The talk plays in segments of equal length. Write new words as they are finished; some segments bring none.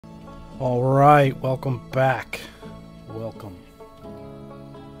Alright, welcome back. Welcome.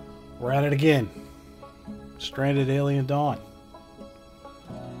 We're at it again. Stranded Alien Dawn.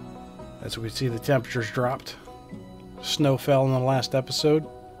 As we see, the temperatures dropped. Snow fell in the last episode.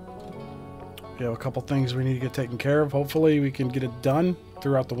 We have a couple things we need to get taken care of. Hopefully we can get it done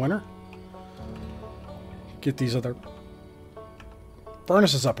throughout the winter. Get these other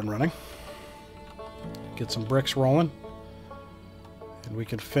furnaces up and running. Get some bricks rolling. And we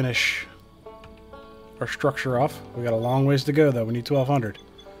can finish our structure off. We got a long ways to go though. We need 1200.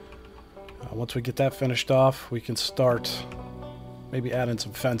 Once we get that finished off, we can start maybe adding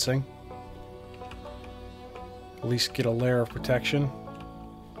some fencing. At least get a layer of protection.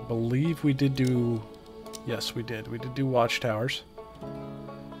 I believe we did do... Yes, we did. We did do watchtowers.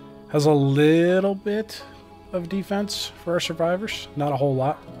 Has a little bit of defense for our survivors. Not a whole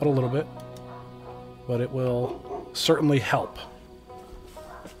lot, but a little bit. But it will certainly help.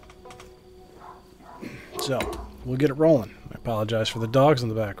 So, we'll get it rolling. I apologize for the dogs in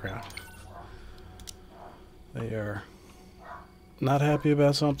the background. They are not happy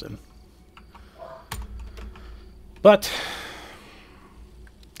about something. But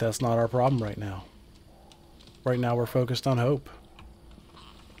that's not our problem right now. Right now we're focused on hope.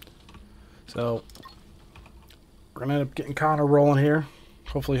 So, we're going to end up getting Connor rolling here.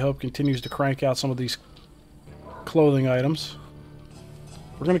 Hopefully Hope continues to crank out some of these clothing items.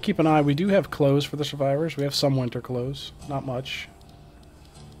 We're going to keep an eye. We do have clothes for the survivors. We have some winter clothes. Not much.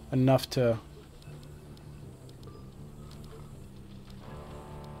 Enough to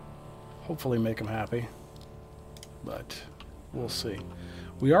hopefully make them happy. But we'll see.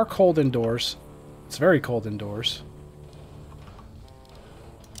 We are cold indoors. It's very cold indoors.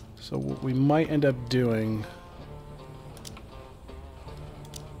 So what we might end up doing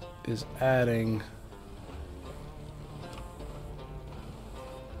is adding...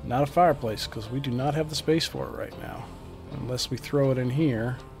 Not a fireplace, because we do not have the space for it right now. Unless we throw it in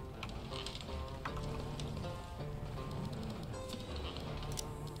here.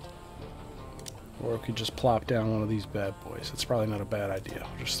 Or we could just plop down one of these bad boys. It's probably not a bad idea.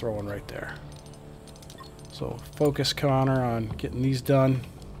 Just throw one right there. So focus Connor on getting these done.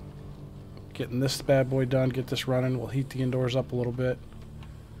 Getting this bad boy done. Get this running. We'll heat the indoors up a little bit.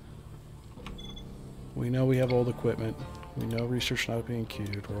 We know we have old equipment. We know research not being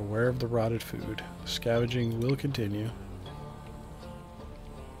queued. We're aware of the rotted food. Scavenging will continue.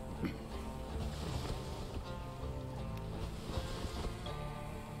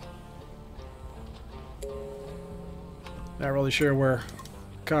 Not really sure where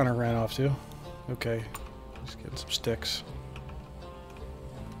Connor ran off to. Okay, he's getting some sticks.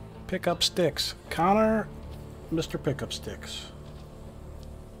 Pick up sticks. Connor, Mr. Pick-up Sticks.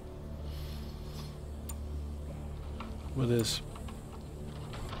 With his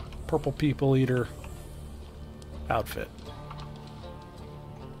purple people eater outfit.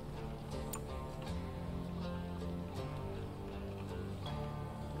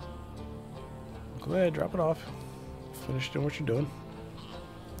 Go ahead, drop it off. Finish doing what you're doing.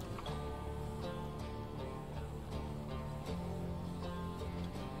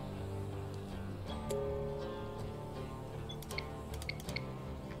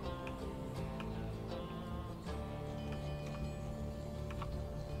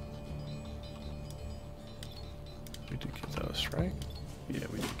 We did get those, right? Yeah,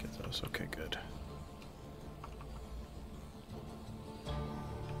 we did get those. Okay, good.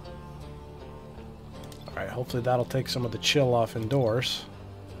 Alright, hopefully that'll take some of the chill off indoors.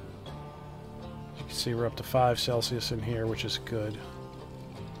 You can see we're up to 5 Celsius in here, which is good.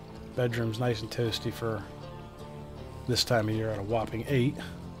 Bedroom's nice and toasty for this time of year at a whopping 8.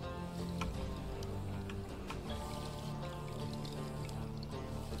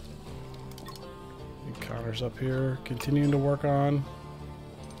 Connor's up here continuing to work on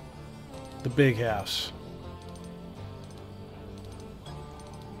the big house.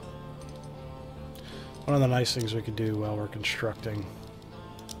 One of the nice things we could do while we're constructing,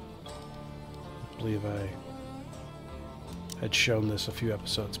 I believe I had shown this a few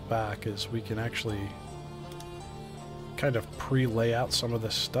episodes back, is we can actually kind of pre-lay out some of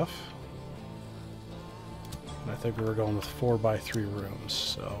this stuff. And I think we were going with 4x3 rooms,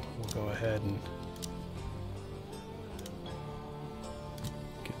 so we'll go ahead and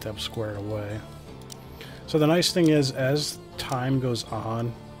them squared away. So the nice thing is, as time goes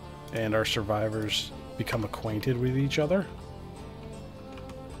on and our survivors become acquainted with each other,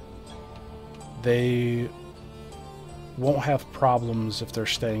 they won't have problems if they're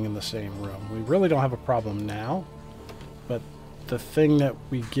staying in the same room. We really don't have a problem now, but the thing that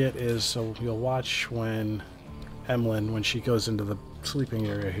we get is, so you'll watch when Emlyn, when she goes into the sleeping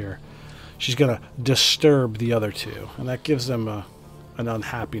area here, she's going to disturb the other two, and that gives them an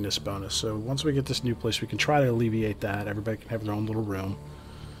unhappiness bonus. So once we get this new place, we can try to alleviate that. Everybody can have their own little room.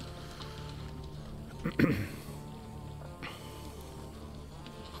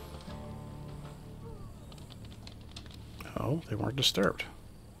 Oh, they weren't disturbed.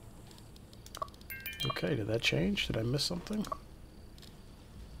 Okay, did that change? Did I miss something?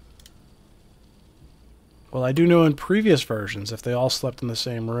 Well, I do know in previous versions, if they all slept in the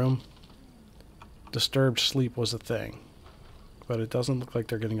same room, disturbed sleep was a thing. But it doesn't look like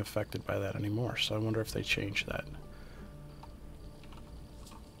they're getting affected by that anymore, so I wonder if they changed that.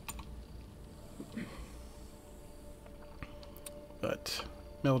 But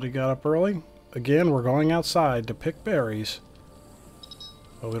Melody got up early. Again, we're going outside to pick berries.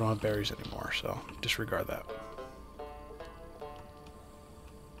 But we don't have berries anymore, so disregard that.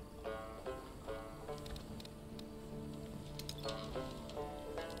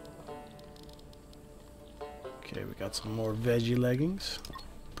 Okay, we got some more veggie leggings.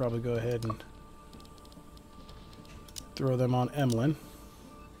 Probably go ahead and throw them on Emlyn.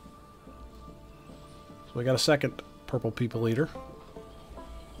 So we got a second purple people eater.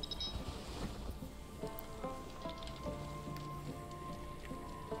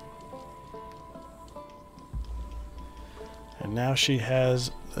 And now she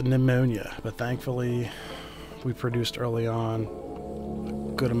has pneumonia, but thankfully we produced early on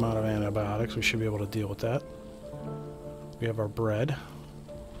a good amount of antibiotics. We should be able to deal with that. We have our bread.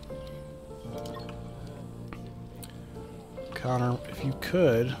 Connor, if you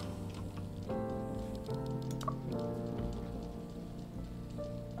could,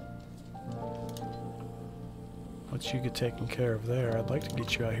 once you get taken care of there, I'd like to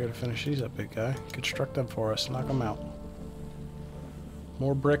get you out here to finish these up, big guy. Construct them for us, knock them out.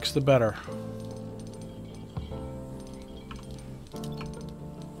 More bricks, the better.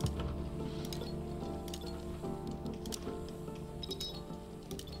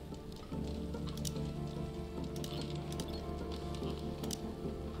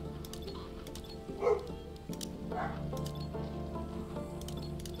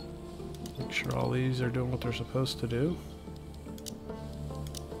 Make sure all these are doing what they're supposed to do.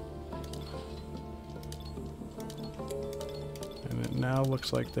 And it now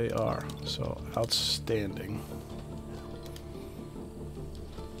looks like they are. So outstanding.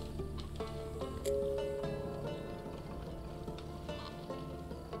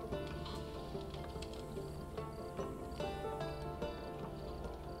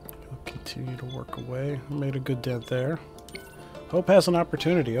 Continue to work away. Made a good dent there. Hope has an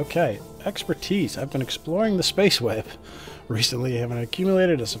opportunity. Okay, expertise. I've been exploring the space web recently, having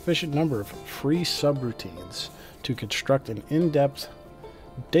accumulated a sufficient number of free subroutines to construct an in-depth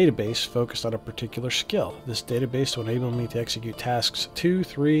database focused on a particular skill. This database will enable me to execute tasks 2,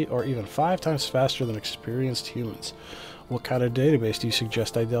 3, or even 5 times faster than experienced humans. What kind of database do you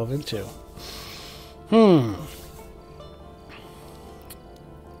suggest I delve into?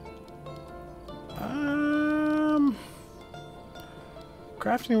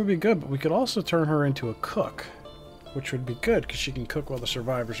 Crafting would be good, but we could also turn her into a cook, which would be good because she can cook while the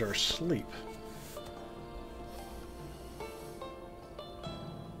survivors are asleep.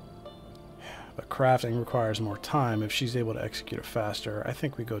 But crafting requires more time. If she's able to execute it faster, I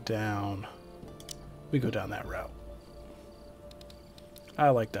think we go down that route. I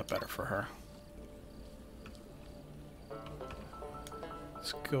like that better for her.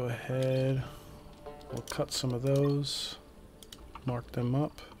 Let's go ahead. We'll cut some of those. Mark them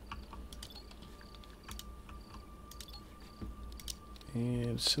up.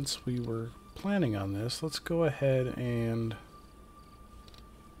 And since we were planning on this, let's go ahead and...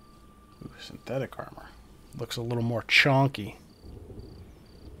 Ooh, synthetic armor. Looks a little more chonky.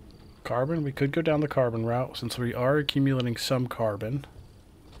 Carbon, we could go down the carbon route since we are accumulating some carbon.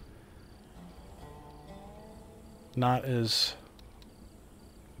 Not as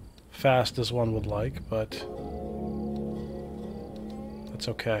fast as one would like, but that's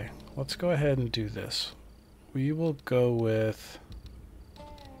okay. Let's go ahead and do this. We will go with...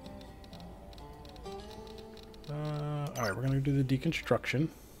 Alright, we're going to do the deconstruction.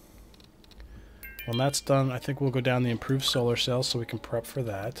 When that's done, I think we'll go down the improved solar cells so we can prep for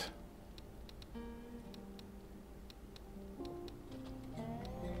that.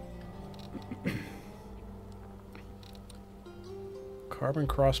 Carbon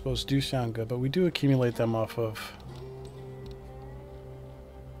crossbows do sound good, but we do accumulate them off of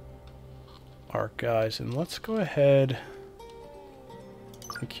our guys. And let's go ahead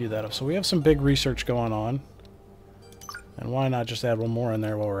and queue that up. So we have some big research going on. And why not just add one more in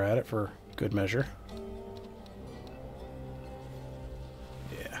there while we're at it for good measure?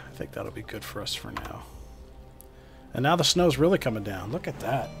 Yeah, I think that'll be good for us for now. And now the snow's really coming down. Look at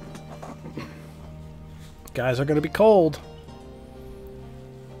that. Guys are going to be cold.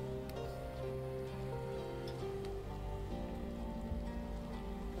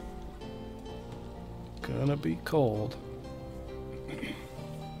 Gonna be cold.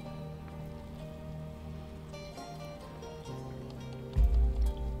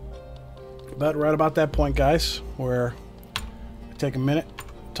 But right about that point, guys, where I take a minute,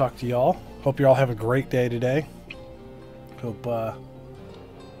 talk to y'all. Hope you all have a great day today. Hope you're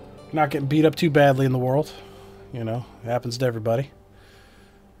not getting beat up too badly in the world. You know, it happens to everybody.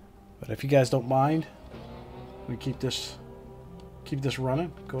 But if you guys don't mind, we keep this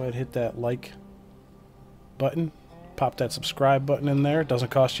running. Go ahead and hit that like button. Pop that subscribe button in there. It doesn't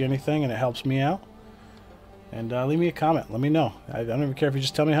cost you anything, and it helps me out. And leave me a comment. Let me know. I don't even care if you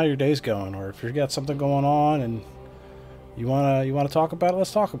just tell me how your day's going, or if you've got something going on and you wanna talk about it.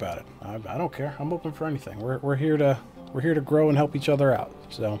 Let's talk about it. I don't care. I'm open for anything. We're here to grow and help each other out.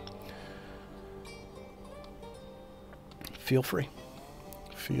 So feel free.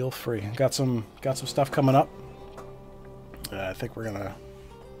 Feel free. Got some stuff coming up. I think we're gonna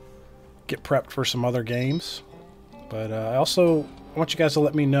get prepped for some other games. But I also want you guys to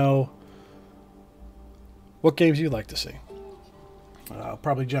let me know what games you'd like to see. I'll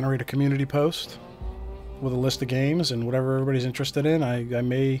probably generate a community post with a list of games and whatever everybody's interested in. I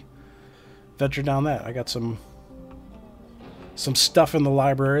may venture down that. I got some stuff in the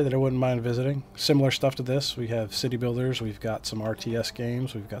library that I wouldn't mind visiting. Similar stuff to this. We have city builders. We've got some RTS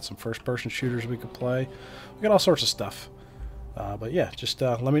games. We've got some first-person shooters we could play. We got all sorts of stuff. But yeah, just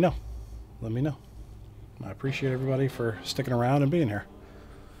let me know. Let me know. I appreciate everybody for sticking around and being here.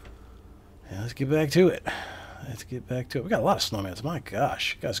 Yeah, let's get back to it. Let's get back to it. We got a lot of snowmans. My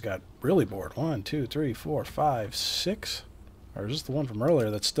gosh, you guys got really bored. 1, 2, 3, 4, 5, 6. Or is this the one from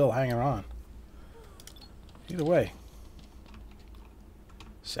earlier that's still hanging on? Either way.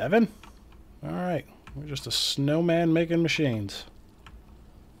 7? Alright. We're just a snowman making machines.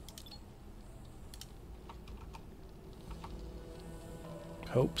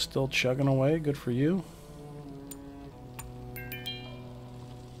 Hope still chugging away. Good for you.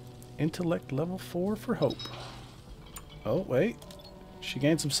 Intellect level 4 for Hope. Oh, wait. She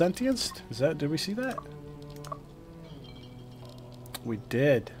gained some sentience? Did we see that? We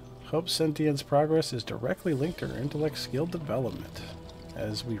did. Hope's sentience progress is directly linked to her intellect skill development.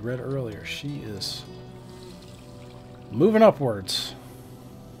 As we read earlier, she is moving upwards.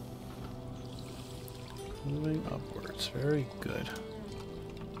 Moving upwards. Very good.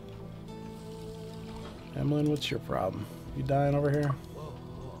 Emlyn, what's your problem? You dying over here?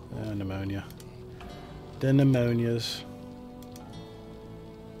 Pneumonia. The pneumonias.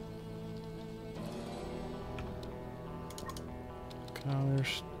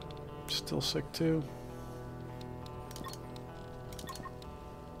 Connor's still sick too.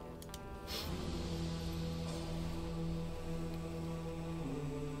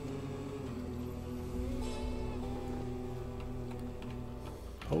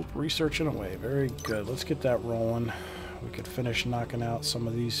 Hope researching away. Very good. Let's get that rolling. We could finish knocking out some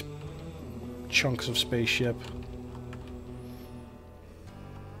of these chunks of spaceship.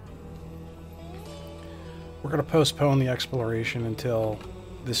 We're going to postpone the exploration until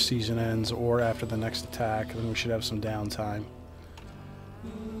this season ends or after the next attack, and then we should have some downtime.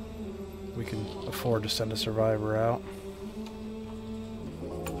 We can afford to send a survivor out.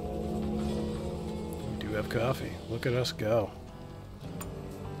 We do have coffee. Look at us go.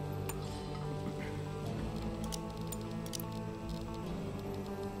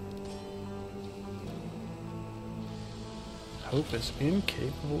 Hope is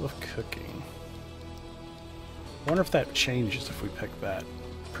incapable of cooking. I wonder if that changes if we pick that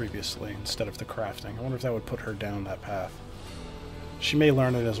previously instead of the crafting. I wonder if that would put her down that path. She may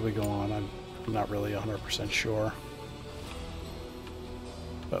learn it as we go on. I'm not really 100% sure.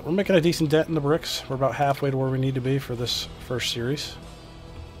 But we're making a decent dent in the bricks. We're about halfway to where we need to be for this first series.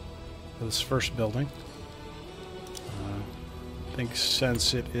 For this first building. I think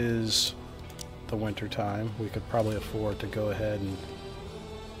since it is the winter time, we could probably afford to go ahead and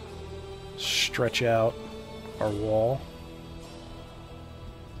stretch out our wall.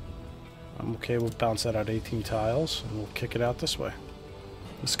 I'm okay, we'll bounce that out 18 tiles and we'll kick it out this way.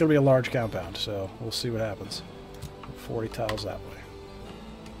 It's going to be a large compound, so we'll see what happens. 40 tiles that way.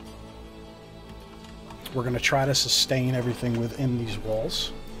 We're going to try to sustain everything within these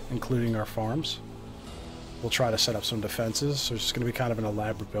walls, including our farms. We'll try to set up some defenses, so it's going to be kind of an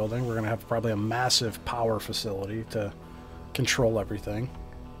elaborate building. We're going to have probably a massive power facility to control everything.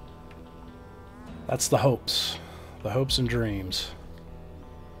 That's the hopes and dreams.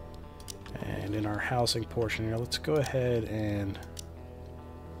 And in our housing portion here, let's go ahead and...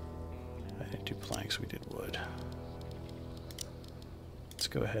 I didn't do planks, we did wood. Let's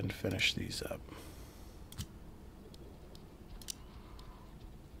go ahead and finish these up.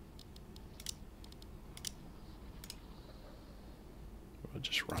 We'll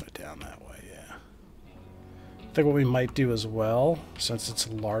just run it down that way, yeah. I think what we might do as well, since it's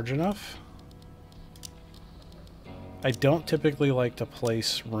large enough, I don't typically like to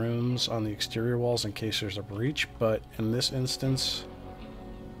place rooms on the exterior walls in case there's a breach, but in this instance,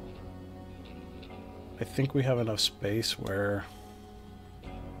 I think we have enough space where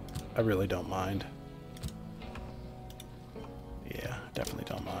I really don't mind. Yeah, definitely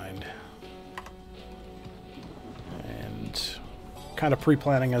don't mind. And kind of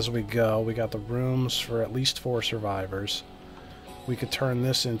pre-planning as we go. We got the rooms for at least 4 survivors. We could turn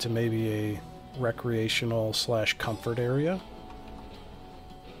this into maybe a recreational / comfort area,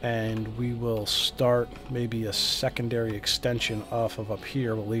 and we will start maybe a secondary extension off of up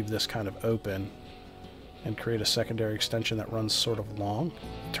here. We'll leave this kind of open and create a secondary extension that runs sort of long,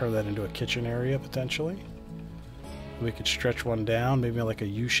 turn that into a kitchen area potentially. We could stretch one down, maybe like a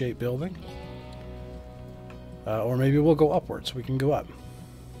U-shaped building, or maybe we'll go upwards. We can go up,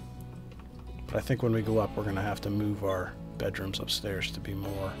 but I think when we go up we're gonna have to move our bedrooms upstairs to be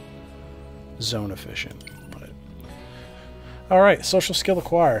more zone efficient. Alright, social skill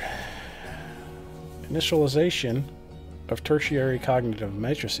acquired. Initialization of tertiary cognitive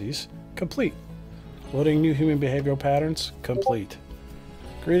matrices complete. Loading new human behavioral patterns complete.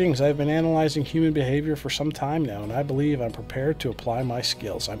 Greetings, I've been analyzing human behavior for some time now, and I believe I'm prepared to apply my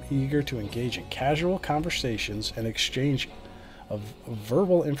skills. I'm eager to engage in casual conversations and exchange of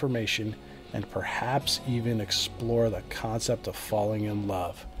verbal information, and perhaps even explore the concept of falling in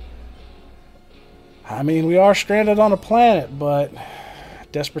love. I mean, we are stranded on a planet, but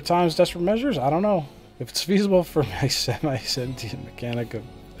desperate times, desperate measures? I don't know. If it's feasible for a semi-sentient mechanical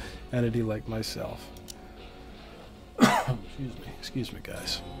entity like myself. Excuse me,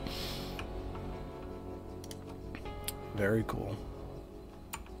 guys. Very cool.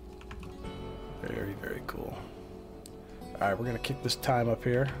 Very, very cool. Alright, we're going to kick this time up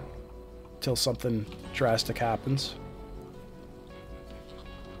here until something drastic happens.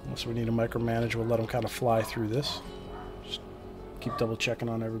 Unless we need to micromanage, we'll let them kind of fly through this. Just keep double checking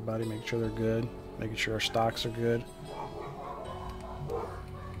on everybody, making sure they're good, making sure our stocks are good.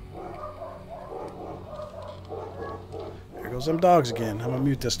 There goes them dogs again. I'm gonna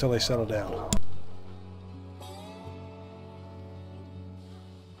mute this till they settle down.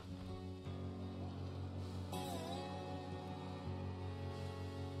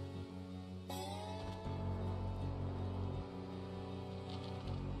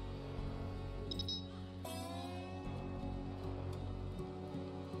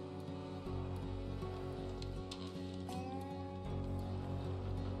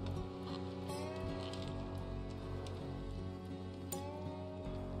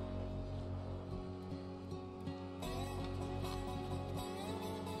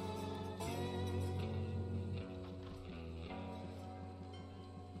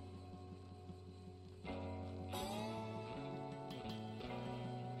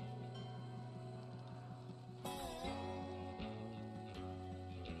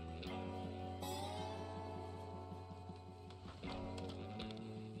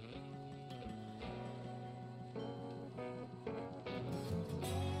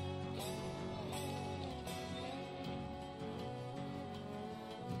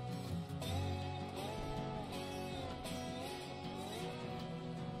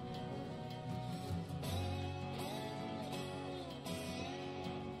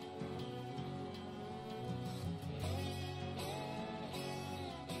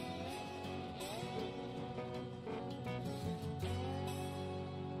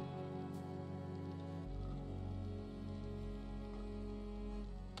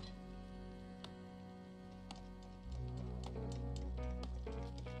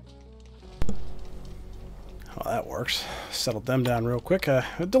 Well, that works. Settled them down real quick. The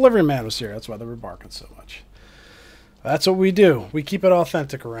delivery man was here. That's why they were barking so much. That's what we do. We keep it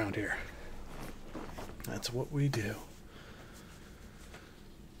authentic around here. That's what we do.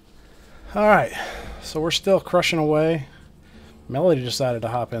 Alright. So we're still crushing away. Melody decided to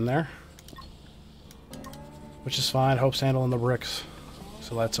hop in there, which is fine. Hope's handling the bricks,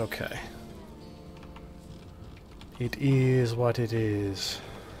 so that's okay. It is what it is.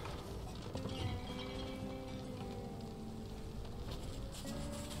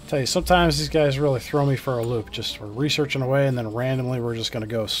 Tell you, sometimes these guys really throw me for a loop. Just we're researching away, and then randomly we're just going to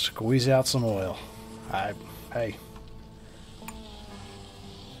go squeeze out some oil. Hey.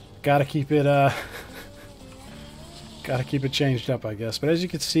 Gotta keep it, gotta keep it changed up, I guess. But as you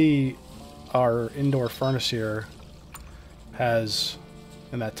can see, our indoor furnace here has,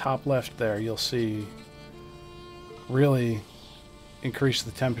 in that top left there, you'll see really increased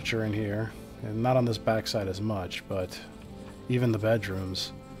the temperature in here. And not on this backside as much, but even the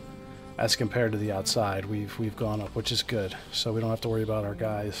bedrooms, as compared to the outside, we've gone up, which is good. So we don't have to worry about our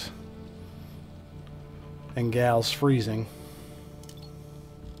guys and gals freezing.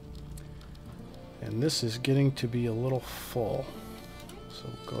 And this is getting to be a little full. So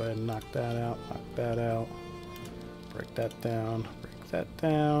we'll go ahead and knock that out, break that down, break that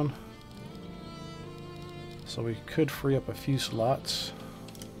down. So we could free up a few slots.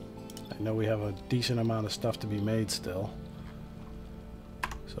 I know we have a decent amount of stuff to be made still.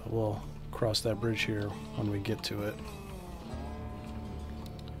 So we'll cross that bridge here when we get to it.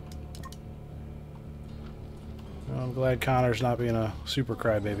 Well, I'm glad Connor's not being a super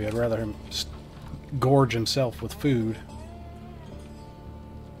crybaby. I'd rather him gorge himself with food.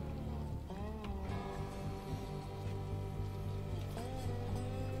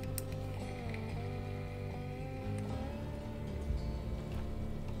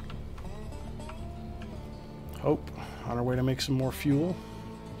 Hope on our way to make some more fuel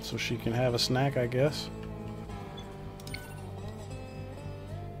so she can have a snack, I guess.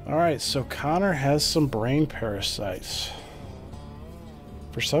 Alright, so Connor has some brain parasites.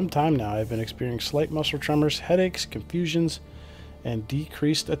 For some time now, I've been experiencing slight muscle tremors, headaches, confusions, and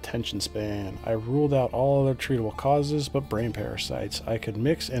decreased attention span. I ruled out all other treatable causes but brain parasites. I could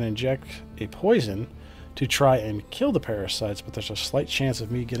mix and inject a poison to try and kill the parasites, but there's a slight chance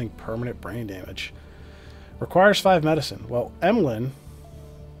of me getting permanent brain damage. Requires 5 medicine. Well,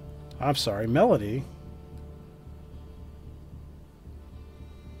 Melody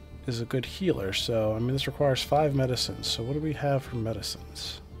is a good healer, so I mean this requires 5 medicines. So what do we have for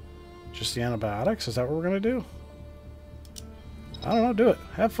medicines? Just the antibiotics? Is that what we're gonna do? I don't know, do it.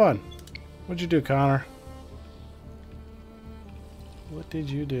 Have fun. What'd you do, Connor? What did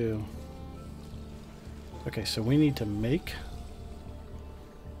you do? Okay, so we need to make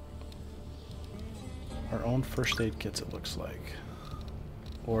our own first aid kits, it looks like.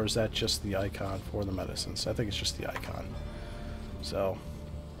 Or is that just the icon for the medicines? I think it's just the icon. So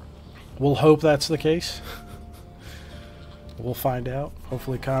we'll hope that's the case. We'll find out.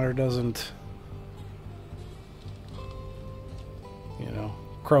 Hopefully Connor doesn't, you know,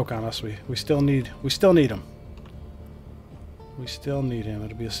 croak on us. We still need him. We still need him.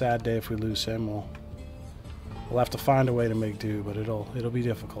 It'll be a sad day if we lose him. We'll have to find a way to make do, but it'll be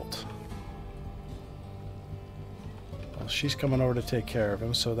difficult. Well, she's coming over to take care of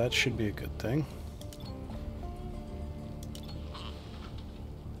him, so that should be a good thing.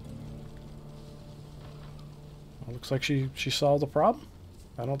 Well, looks like she solved the problem.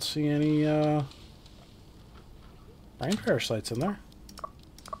 I don't see any brain parasites in there.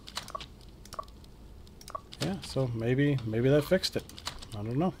 Yeah, so maybe that fixed it. I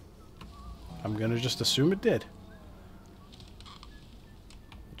don't know. I'm gonna just assume it did.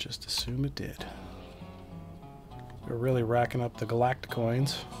 Just assume it did. We're really racking up the galactic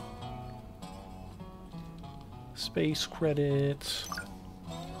coins. Space credits.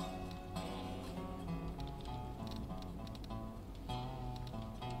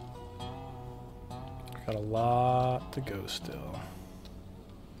 Got a lot to go still.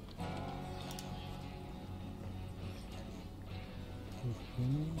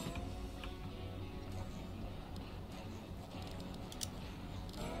 Mm-hmm.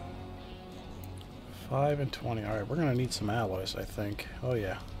 $5 and $20. Alright, we're gonna need some alloys, I think. Oh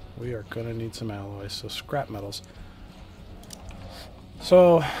yeah, we are gonna need some alloys. So scrap metals.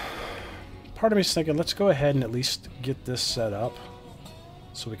 So part of me is thinking, let's go ahead and at least get this set up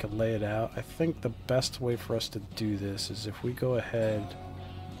so we can lay it out. I think the best way for us to do this is if we go ahead,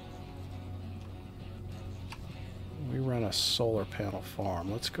 we run a solar panel farm.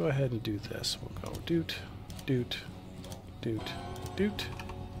 Let's go ahead and do this. We'll go doot, doot, doot, doot,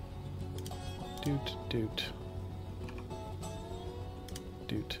 doot, doot,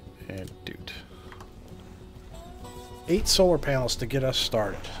 doot, and doot. 8 solar panels to get us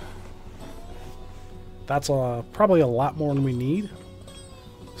started. That's probably a lot more than we need.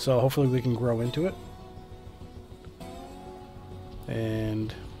 So hopefully we can grow into it.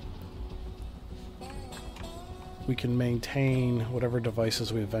 And we can maintain whatever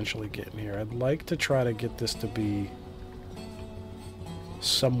devices we eventually get in here. I'd like to try to get this to be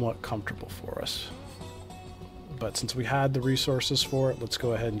somewhat comfortable for us. But since we had the resources for it, let's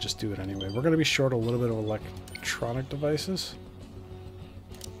go ahead and just do it anyway. We're going to be short a little bit of electronic devices.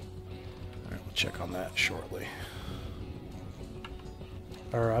 Alright, we'll check on that shortly.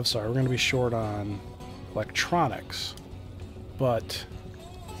 Or, I'm sorry, we're going to be short on electronics. But,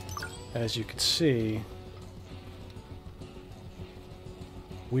 as you can see,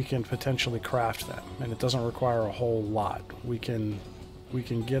 we can potentially craft them. And it doesn't require a whole lot. We can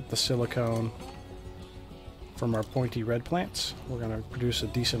get the silicone from our pointy red plants. We're going to produce a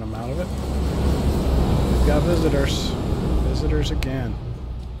decent amount of it. We've got visitors. Visitors again.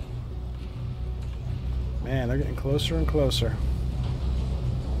 Man, they're getting closer and closer.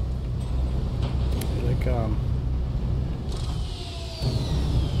 Here they come.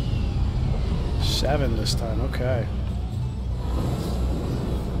 7 this time, okay.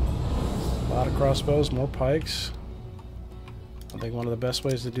 A lot of crossbows, more pikes. I think one of the best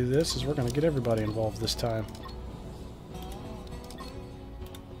ways to do this is we're going to get everybody involved this time.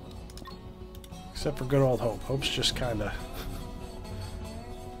 Except for good old Hope. Hope's just kind of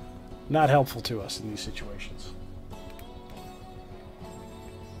not helpful to us in these situations.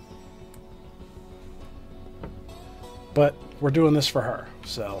 But we're doing this for her,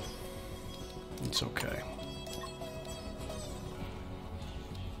 so it's okay.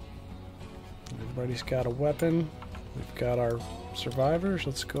 Everybody's got a weapon. We've got our survivors.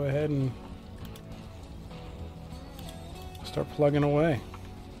 Let's go ahead and start plugging away.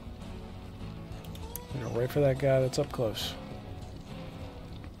 You know, right for that guy that's up close.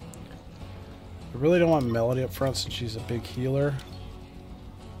 I really don't want Melody up front since she's a big healer.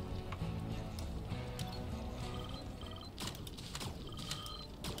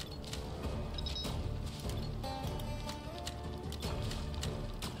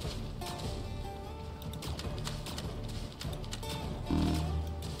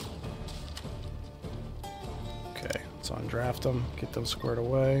 Okay, let's undraft them, get them squared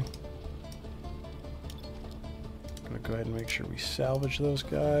away. I'm gonna go ahead and make sure we salvage those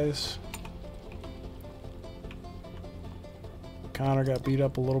guys. Connor got beat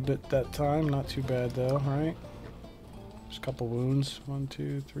up a little bit that time. Not too bad though, right? Just a couple wounds. 1,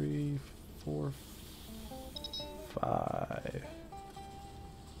 2, 3, 4, 5.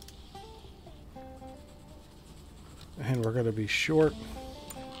 And we're going to be short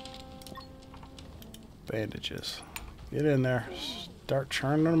bandages. Get in there. Start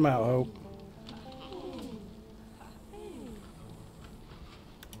churning them out, Hope.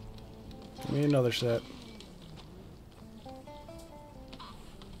 Give me another set.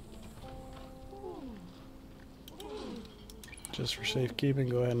 Just for safekeeping,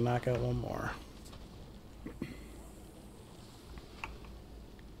 go ahead and knock out one more.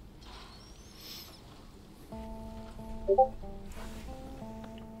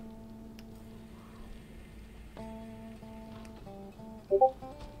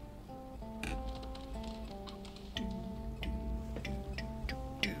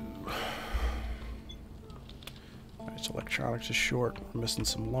 Alright, so electronics is short. We're missing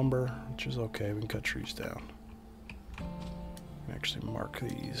some lumber, which is okay. We can cut trees down. Actually mark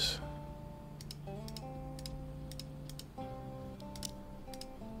these.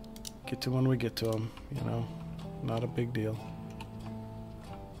 Get to when we get to them, you know, not a big deal.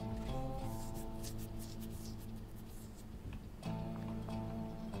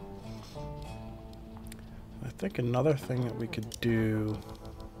 I think another thing that we could do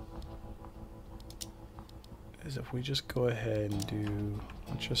is if we just go ahead and do,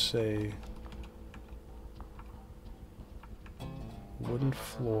 let's just say, wooden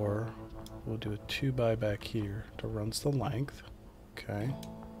floor. We'll do a 2x back here to runs the length. Okay.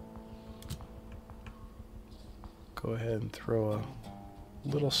 Go ahead and throw a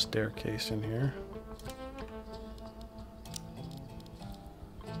little staircase in here.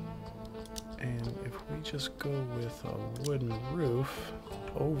 And if we just go with a wooden roof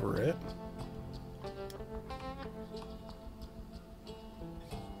over it,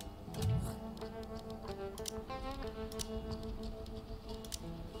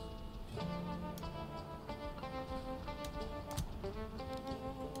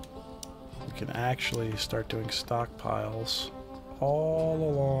 can actually start doing stockpiles all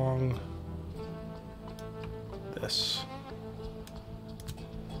along this.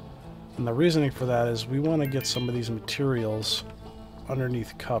 And the reasoning for that is we want to get some of these materials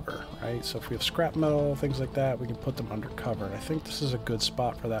underneath cover, right? So if we have scrap metal, things like that, we can put them under cover. And I think this is a good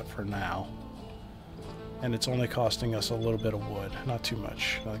spot for that for now. And it's only costing us a little bit of wood, not too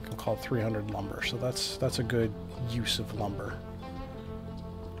much. I can call it 300 lumber, so that's a good use of lumber.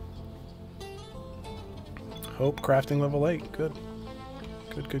 Hope, crafting level 8. Good.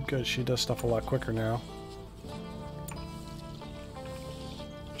 Good, good, good. She does stuff a lot quicker now.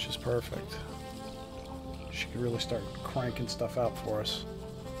 Which is perfect. She could really start cranking stuff out for us.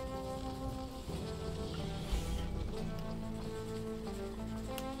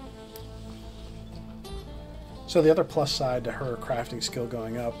 So the other plus side to her crafting skill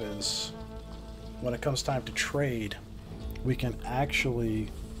going up is when it comes time to trade, we can actually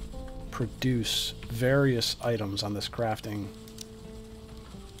produce various items on this crafting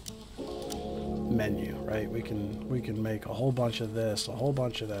menu, right? We can make a whole bunch of this, a whole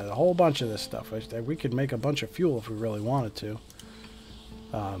bunch of that, a whole bunch of this stuff. We could make a bunch of fuel if we really wanted to.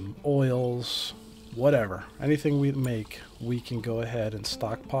 Oils, whatever. Anything we make, we can go ahead and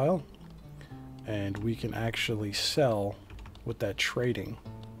stockpile, and we can actually sell with that trading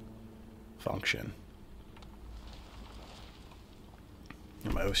function.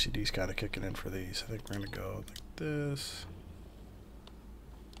 And my OCD's kind of kicking in for these. I think we're going to go like this.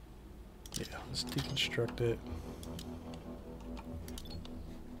 Yeah, let's deconstruct it.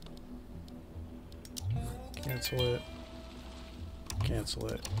 Cancel it. Cancel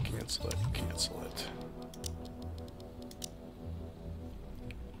it. Cancel it. Cancel it.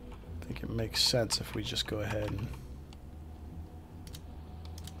 I think it makes sense if we just go ahead and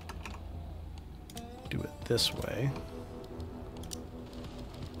do it this way.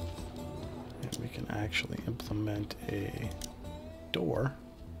 And we can actually implement a door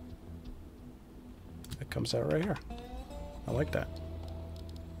that comes out right here. I like that.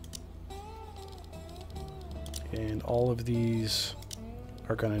 And all of these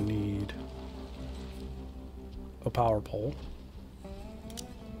are going to need a power pole.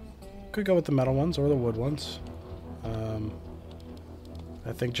 Could go with the metal ones or the wood ones.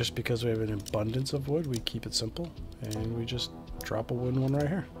 I think just because we have an abundance of wood, we keep it simple and we just drop a wooden one right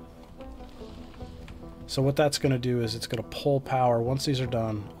here. So what that's going to do is it's going to pull power. Once these are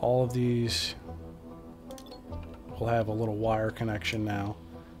done, all of these will have a little wire connection now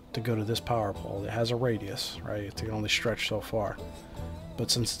to go to this power pole. It has a radius, right? It can only stretch so far. But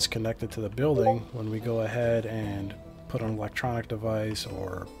since it's connected to the building, when we go ahead and put an electronic device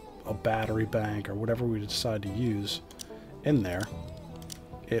or a battery bank or whatever we decide to use in there,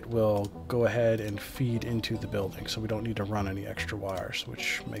 it will go ahead and feed into the building. So we don't need to run any extra wires,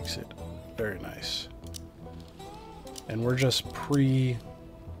 which makes it very nice. And we're just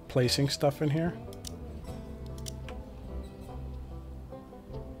pre-placing stuff in here.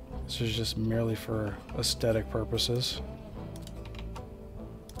 This is just merely for aesthetic purposes.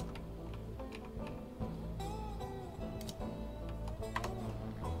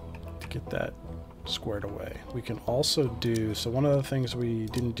 To get that squared away. We can also do, so one of the things we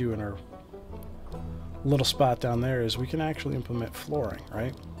didn't do in our little spot down there is we can actually implement flooring,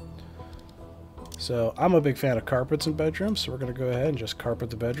 right? So I'm a big fan of carpets in bedrooms, so we're going to go ahead and just carpet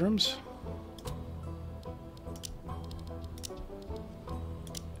the bedrooms.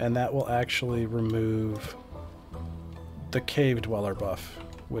 And that will actually remove the cave dweller buff,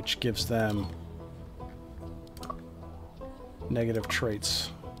 which gives them negative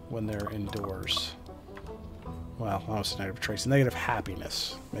traits when they're indoors. Well, I don't say negative traits. Negative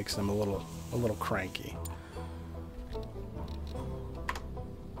happiness makes them a little cranky.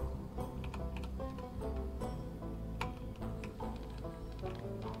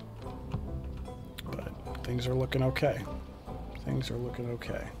 But things are looking okay. Things are looking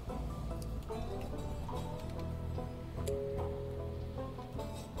okay.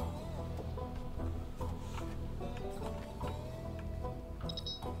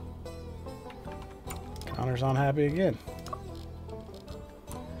 Connor's unhappy again.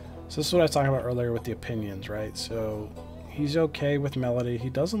 So this is what I was talking about earlier with the opinions, right? So he's okay with Melody. He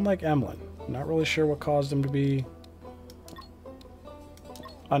doesn't like Emlyn. Not really sure what caused him to be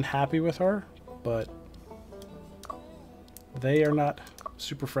unhappy with her, but they are not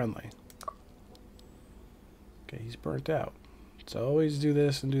super friendly. Okay, he's burnt out. So always do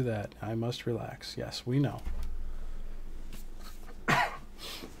this and do that. I must relax. Yes, we know.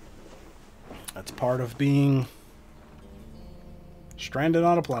 That's part of being stranded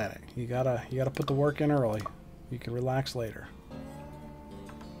on a planet. You gotta put the work in early. You can relax later.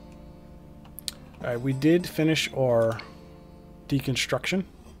 Alright, we did finish our deconstruction,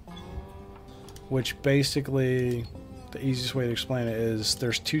 which basically, the easiest way to explain it is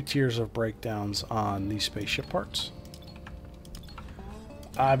there's two tiers of breakdowns on these spaceship parts.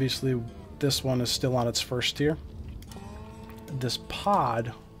 Obviously, this one is still on its first tier. This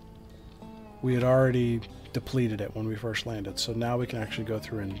pod, we had already depleted it when we first landed, so now we can actually go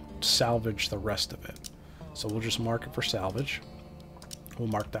through and salvage the rest of it. So we'll just mark it for salvage. We'll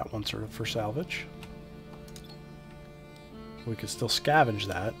mark that one sort of for salvage. We could still scavenge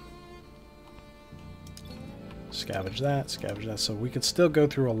that. Scavenge that, scavenge that. So we could still go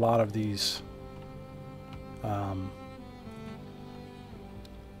through a lot of these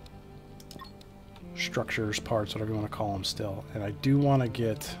structures, parts, whatever you want to call them still. And I do want to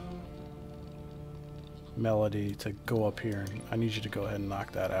get Melody to go up here. And I need you to go ahead and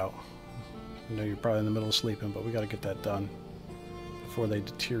knock that out. I know you're probably in the middle of sleeping, but we got to get that done before they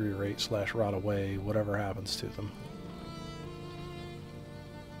deteriorate / rot away, whatever happens to them.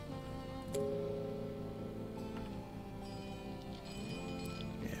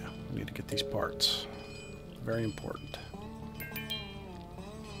 Yeah, we need to get these parts. Very important.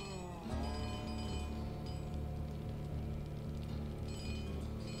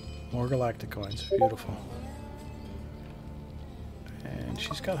 More galactic coins. Beautiful. And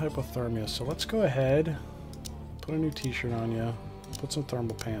she's got hypothermia, so let's go ahead, put a new t-shirt on you, put some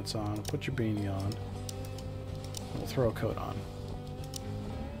thermal pants on, put your beanie on, and we'll throw a coat on.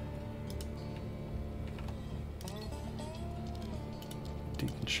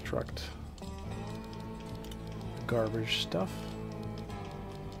 Deconstruct the garbage stuff.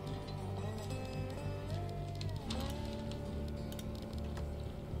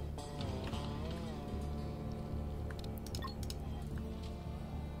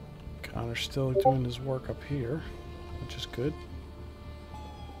 Connor's still doing his work up here, which is good.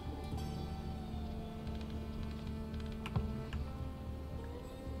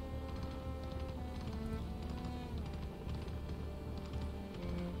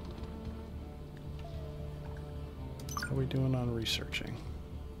 How are we doing on researching?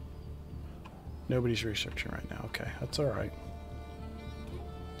 Nobody's researching right now. Okay, that's all right.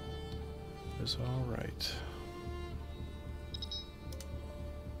 It's all right.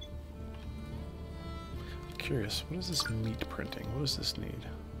 Curious, what is this meat printing? What does this need?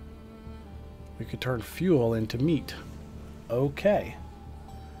 We could turn fuel into meat. Okay.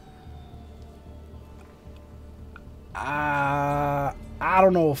 I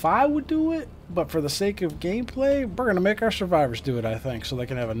don't know if I would do it, but for the sake of gameplay, we're going to make our survivors do it, I think, so they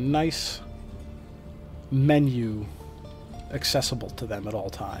can have a nice menu accessible to them at all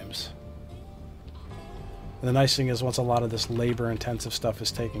times. And the nice thing is, once a lot of this labor-intensive stuff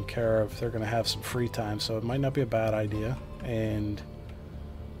is taken care of, they're going to have some free time, so it might not be a bad idea. And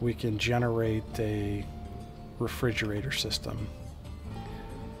we can generate a refrigerator system.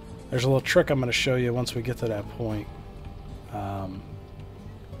 There's a little trick I'm going to show you once we get to that point.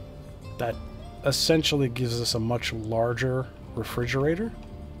 That essentially gives us a much larger refrigerator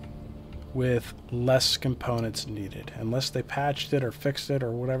with less components needed. Unless they patched it or fixed it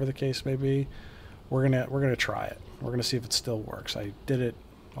or whatever the case may be. We're gonna try it. We're gonna see if it still works. I did it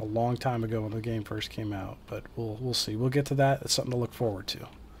a long time ago when the game first came out, but we'll see. We'll get to that. It's something to look forward to.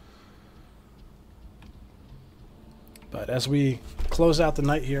 But as we close out the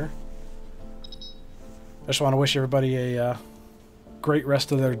night here, I just want to wish everybody a great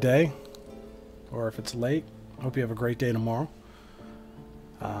rest of their day, or if it's late, I hope you have a great day tomorrow.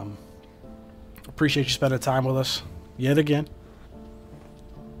 Appreciate you spending time with us yet again.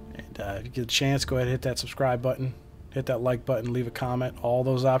 If you get a chance, go ahead and hit that subscribe button, hit that like button, leave a comment. All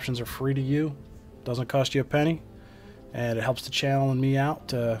those options are free to you. Doesn't cost you a penny, and it helps the channel and me out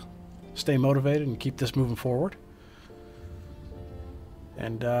to stay motivated and keep this moving forward.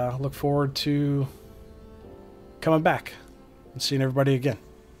 And look forward to coming back and seeing everybody again.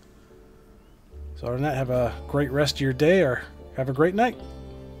 So other than that, have a great rest of your day, or have a great night.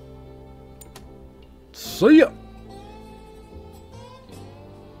 See ya!